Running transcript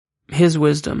His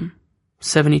wisdom.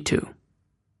 72.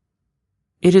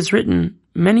 It is written,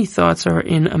 many thoughts are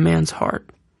in a man's heart,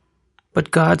 but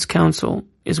God's counsel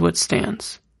is what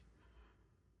stands.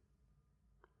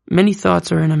 Many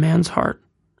thoughts are in a man's heart.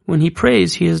 When he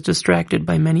prays, he is distracted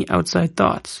by many outside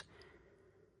thoughts.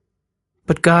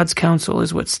 But God's counsel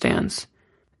is what stands.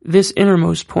 This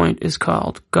innermost point is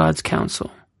called God's counsel.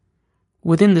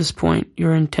 Within this point,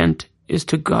 your intent is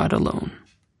to God alone.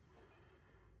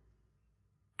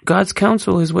 God's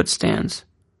counsel is what stands,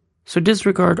 so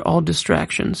disregard all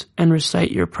distractions and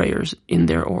recite your prayers in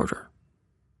their order.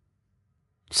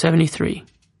 73.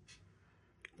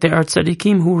 There are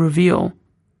tzaddikim who reveal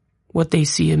what they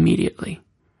see immediately.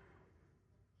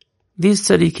 These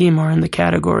tzaddikim are in the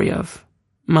category of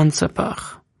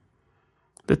mansapach.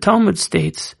 The Talmud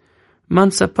states,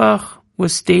 mansapach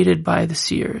was stated by the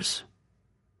seers.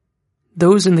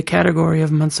 Those in the category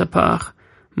of mansapach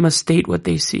must state what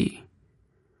they see.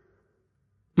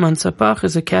 Mansapach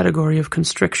is a category of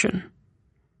constriction,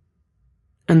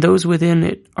 and those within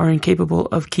it are incapable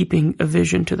of keeping a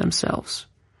vision to themselves.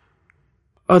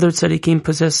 Other tzaddikim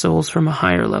possess souls from a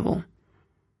higher level.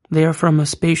 They are from a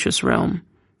spacious realm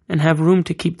and have room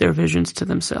to keep their visions to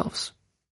themselves.